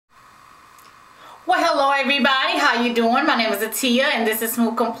Well, hello everybody, how you doing? My name is Ateya and this is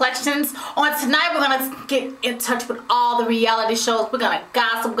Smooth Complexions. On tonight we're going to get in touch with all the reality shows. We're going to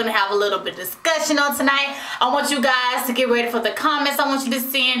gossip, we're going to have a little bit of discussion on tonight. I want you guys to get ready for the comments. I want you to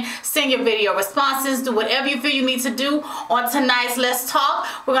send your video responses, do whatever you feel you need to do. On tonight's Let's Talk,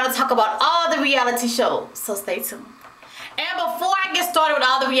 we're going to talk about all the reality shows, so stay tuned. And before I get started with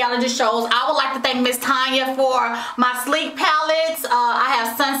all the reality shows, I would like to thank Miss Tanya for my sleek palettes. I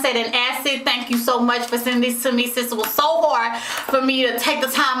have Sunset and Acid. Thank you so much for sending these to me, since it was so hard for me to take the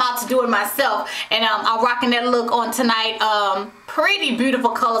time out to do it myself. And I'm rocking that look on tonight. Pretty beautiful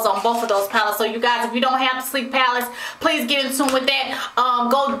colors on both of those palettes. So you guys, if you don't have the sleek palettes, please get in tune with that.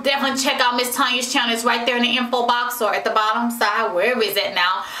 Go definitely check out Miss Tanya's channel. It's right there in the info box or at the bottom side, wherever it's at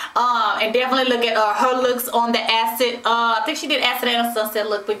now. And definitely look at her looks on the Acid. I think she did Acid and a Sunset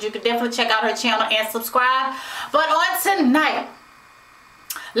look, but you can definitely check out her channel and subscribe. But on tonight,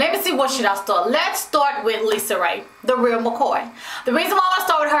 let me see, what should I start? Let's start with LisaRaye, the real McCoy. The reason why I want to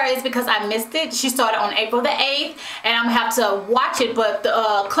start with her is because I missed it. She started on April the 8th, and I'm going to have to watch it. But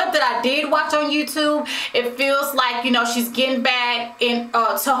the clip that I did watch on YouTube, it feels like, you know, she's getting back in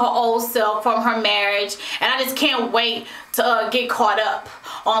to her old self from her marriage. And I just can't wait to get caught up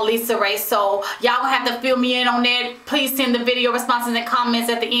on LisaRaye. So y'all gonna have to fill me in on that. Please send the video responses and comments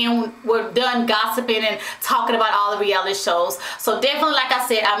at the end when we're done gossiping and talking about all the reality shows. So definitely, like I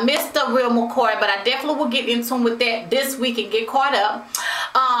said, I missed the real McCoy, but I definitely will get into with that this week and get caught up.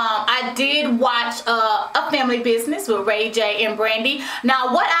 I did watch A Family Business with RayJ and Brandy.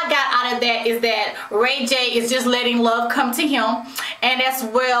 Now what I got out of that is that RayJ is just letting love come to him, and as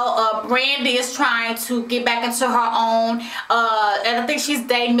well Brandy is trying to get back into her own, and I think she's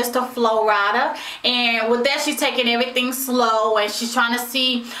dating Mr. Flow Rider, and with that she's taking everything slow and she's trying to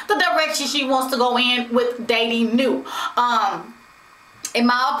see the direction she wants to go in with dating new. In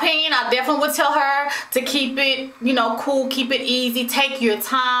my opinion, I definitely would tell her to keep it, you know, cool, keep it easy, take your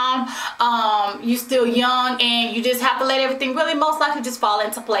time. You're still young and you just have to let everything really most likely just fall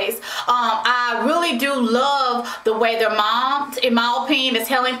into place. I really do love the way their mom, in my opinion, is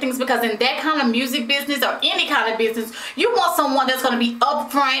handling things, because in that kind of music business or any kind of business, you want someone that's going to be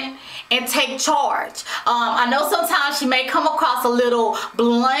upfront and take charge. I know sometimes she may come across a little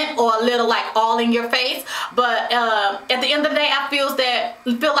blunt or a little like all in your face, but at the end of the day, I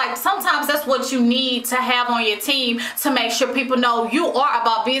feel like sometimes that's what you need to have on your team, to make sure people know you are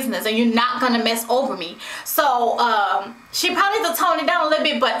about business and you're not gonna mess over me. So she probably needs to tone it down a little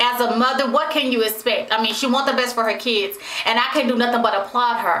bit, but as a mother, what can you expect? I mean, she wants the best for her kids, and I can do nothing but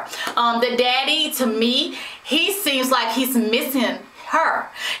applaud her. The daddy, to me, he seems like he's missing her.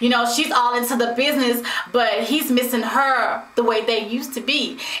 You know, she's all into the business, but he's missing her the way they used to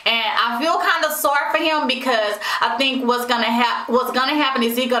be. And I feel kind of sorry for him, because I think what's gonna happen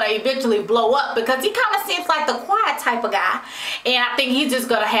is he's gonna eventually blow up, because he kind of seems like the quiet type of guy, and I think he's just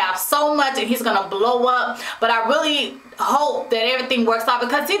gonna have so much and he's gonna blow up. But I really hope that everything works out,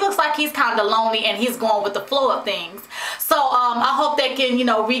 because he looks like he's kind of lonely and he's going with the flow of things. So I hope they can, you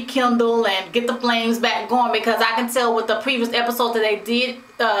know, rekindle and get the flames back going, because I can tell with the previous episode that they did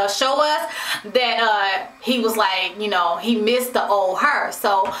show us that he was like, you know, he missed the old her.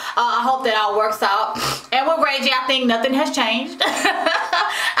 So I hope that all works out. And with RayJ, I think nothing has changed.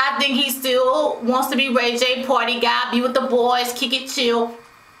 I think he still wants to be RayJ, party guy, be with the boys, kick it, chill.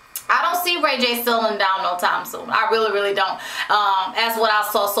 I don't see RayJ settling down no time soon. I really don't. As what I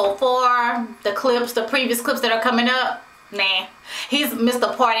saw so far, the previous clips that are coming up, nah. He's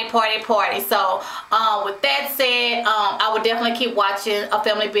Mr. Party. So with that said, I would definitely keep watching A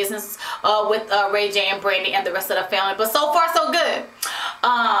Family Business with RayJ and Brandy and the rest of the family. But so far so good.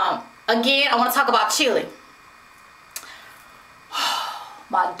 Again, I want to talk about Chili.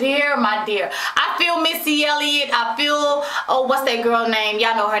 My dear. I feel Missy Elliott. I feel, oh, what's that girl name?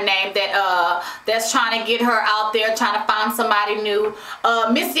 Y'all know her name. That's trying to get her out there, trying to find somebody new.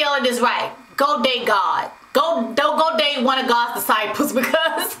 Missy Elliott is right. Go date God. Don't go date one of God's disciples,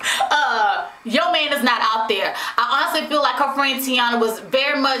 because your man is not out there. I honestly feel like her friend Tiana was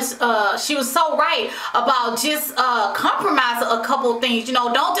very much, she was so right about just compromising a couple things. You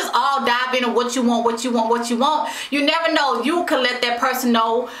know, don't just all dive into what you want. You never know. You can let that person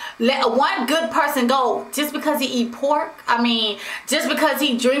know. Let one good person go just because he eat pork. I mean, just because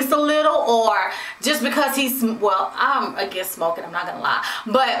he drinks a little, or just because he's, well, I'm against smoking, I'm not gonna lie,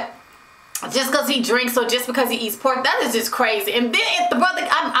 but just because he drinks or just because he eats pork, that is just crazy. And then if the brother,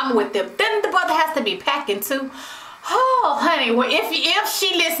 I'm with them, then the brother has to be packing too. Oh honey, well, if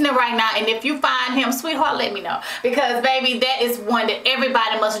she listening right now, and if you find him, sweetheart, let me know, because baby, that is one that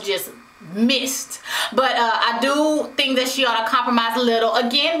everybody must just missed. But I do think that she ought to compromise a little.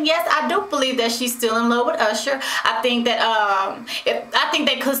 Again, yes, I do believe that she's still in love with Usher. I think that I think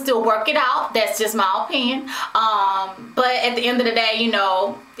they could still work it out. That's just my opinion. But at the end of the day, you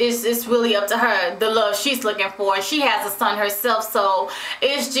know, it's really up to her, the love she's looking for. She has a son herself, so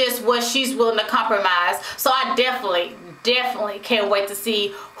it's just what she's willing to compromise. So I definitely can't wait to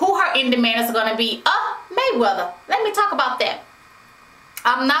see who her ending man is going to be. Mayweather. Let me talk about that.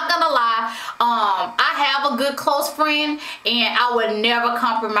 I'm not gonna lie, I have a good close friend, and I would never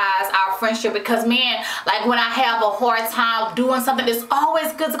compromise our friendship, because man, like when I have a hard time doing something, it's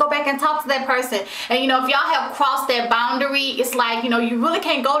always good to go back and talk to that person. And you know, if y'all have crossed that boundary, it's like, you know, you really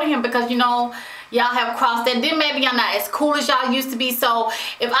can't go to him because, you know, y'all have crossed that. Then maybe y'all not as cool as y'all used to be. So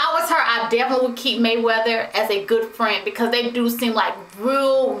if I was her, I definitely would keep Mayweather as a good friend, because they do seem like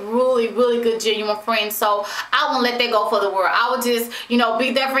really good, genuine friends. So I won't let that go for the world. I would just, you know,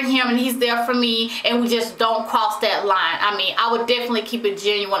 be there for him and he's there for me, and we just don't cross that line. I mean, I would definitely keep it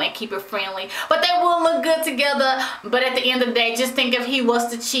genuine and keep it friendly, but they will look good together. But at the end of the day, just think if he was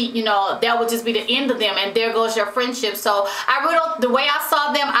to cheat, you know, that would just be the end of them, and there goes your friendship. So I really don't, the way I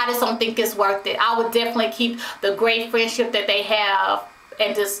saw them, I just don't think it's worth it. I would definitely keep the great friendship that they have,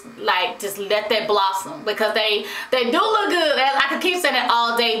 and just let that blossom, because they do look good. I could keep saying it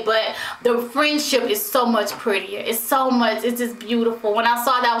all day, but the friendship is so much prettier. It's just beautiful. When I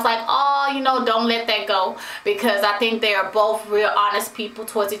saw that, I was like, oh, you know, don't let that go, because I think they are both real honest people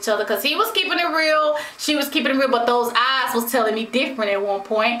towards each other, because he was keeping it real, she was keeping it real, but those eyes was telling me different at one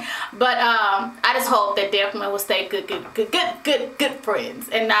point. But I just hope that definitely will stay good friends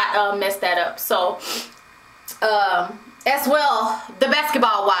and not mess that up. So as well, the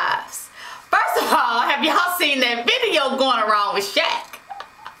basketball wives. First of all, have y'all seen that video going around with Shaq?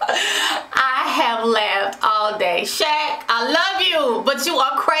 I have laughed all day. Shaq, I love you, but you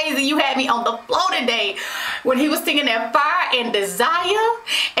are crazy. You had me on the floor today when he was singing that Fire and Desire,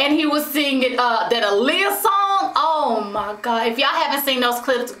 and he was singing that Aaliyah song. Oh my God. If y'all haven't seen those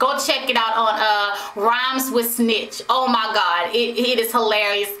clips, go check it out on Rhymes with Snitch. Oh my God. It is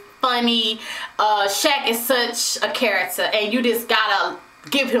hilarious. Funny. Shaq is such a character, and you just gotta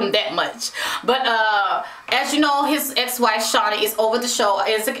give him that much. But as you know, his ex-wife Shawnee is over the show,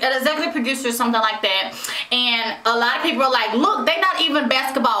 is an executive producer or something like that, and a lot of people are like, look, they're not even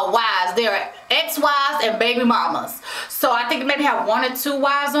basketball wives, they're ex-wives and baby mamas. So I think maybe have 1 or 2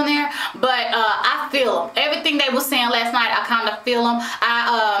 wives on there, but I feel them. Everything they were saying last night, I kind of feel them.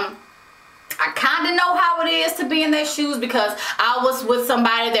 I kind of know how it is to be in their shoes, because I was with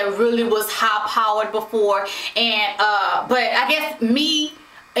somebody that really was high powered before, and but I guess me,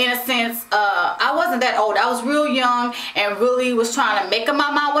 in a sense, I wasn't that old. I was real young and really was trying to make up my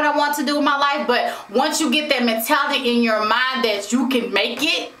mind what I want to do with my life. But once you get that mentality in your mind that you can make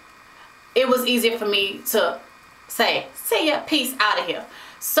it, it was easier for me to say, see ya, peace, out of here.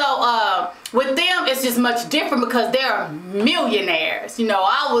 So with them, it's just much different, because they're millionaires. You know,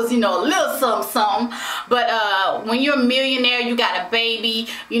 I was, you know, a little something. But when you're a millionaire, you got a baby,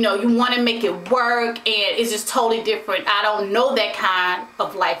 you know, you want to make it work, and it's just totally different. I don't know that kind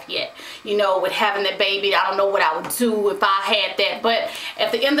of life yet. You know, with having that baby, I don't know what I would do if I had that. But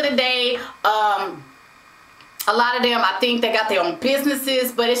at the end of the day, a lot of them, I think they got their own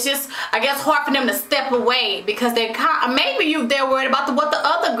businesses, but it's just, I guess, hard for them to step away, because they maybe they're worried about what the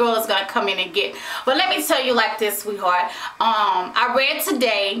other girl is gonna come in and get. But let me tell you like this, sweetheart. I read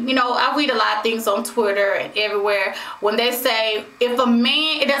today, you know, I read a lot of things on Twitter and everywhere, when they say if a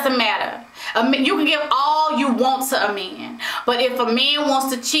man, it doesn't matter. You can give all you want to a man, but if a man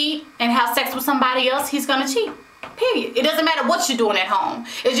wants to cheat and have sex with somebody else, he's gonna cheat. Period. It doesn't matter what you're doing at home.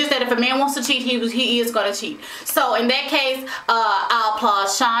 It's just that if a man wants to cheat, he is going to cheat. So in that case, I applaud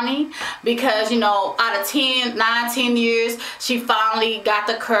Shawnee, because, you know, out of 9-10 years, she finally got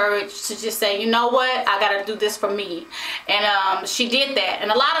the courage to just say, you know what, I got to do this for me. And she did that. And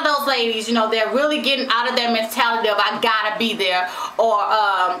a lot of those ladies, you know, they're really getting out of their mentality of I got to be there, or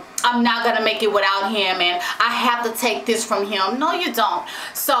I'm not going to make it without him, and I have to take this from him. No, you don't.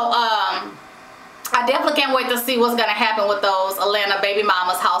 So I definitely can't wait to see what's going to happen with those Atlanta baby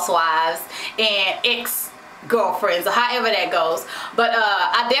mamas, housewives, and ex-girlfriends, or however that goes. But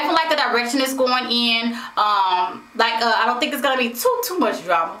I definitely like the direction it's going in. I don't think it's going to be too much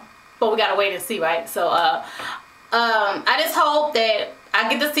drama, but we got to wait and see, right? So I just hope that I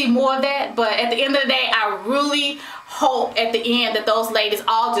get to see more of that. But at the end of the day, I really hope at the end that those ladies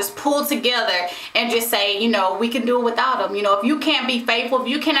all just pull together and just say, you know, we can do it without them. You know, if you can't be faithful, if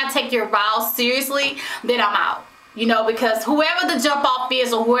you cannot take your vows seriously, then I'm out. You know, because whoever the jump off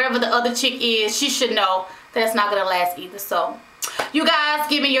is, or whoever the other chick is, she should know that it's not going to last either. So you guys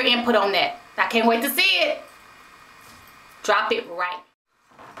give me your input on that. I can't wait to see it. Drop it right.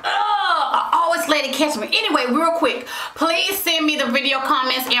 I always let it catch me. Anyway, real quick, please send me the video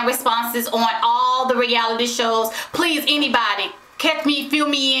comments and responses on all the reality shows. Please, anybody, catch me, fill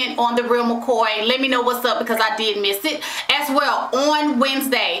me in on The Real McCoy. Let me know what's up because I did miss it. As well, on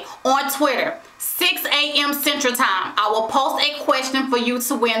Wednesday, on Twitter, 6 a.m. Central Time, I will post a question for you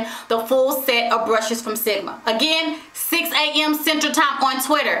to win the full set of brushes from Sigma. Again, 6 a.m. Central Time on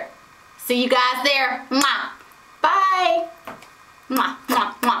Twitter. See you guys there. Mwah. Bye. Mwah,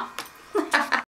 mwah, mwah.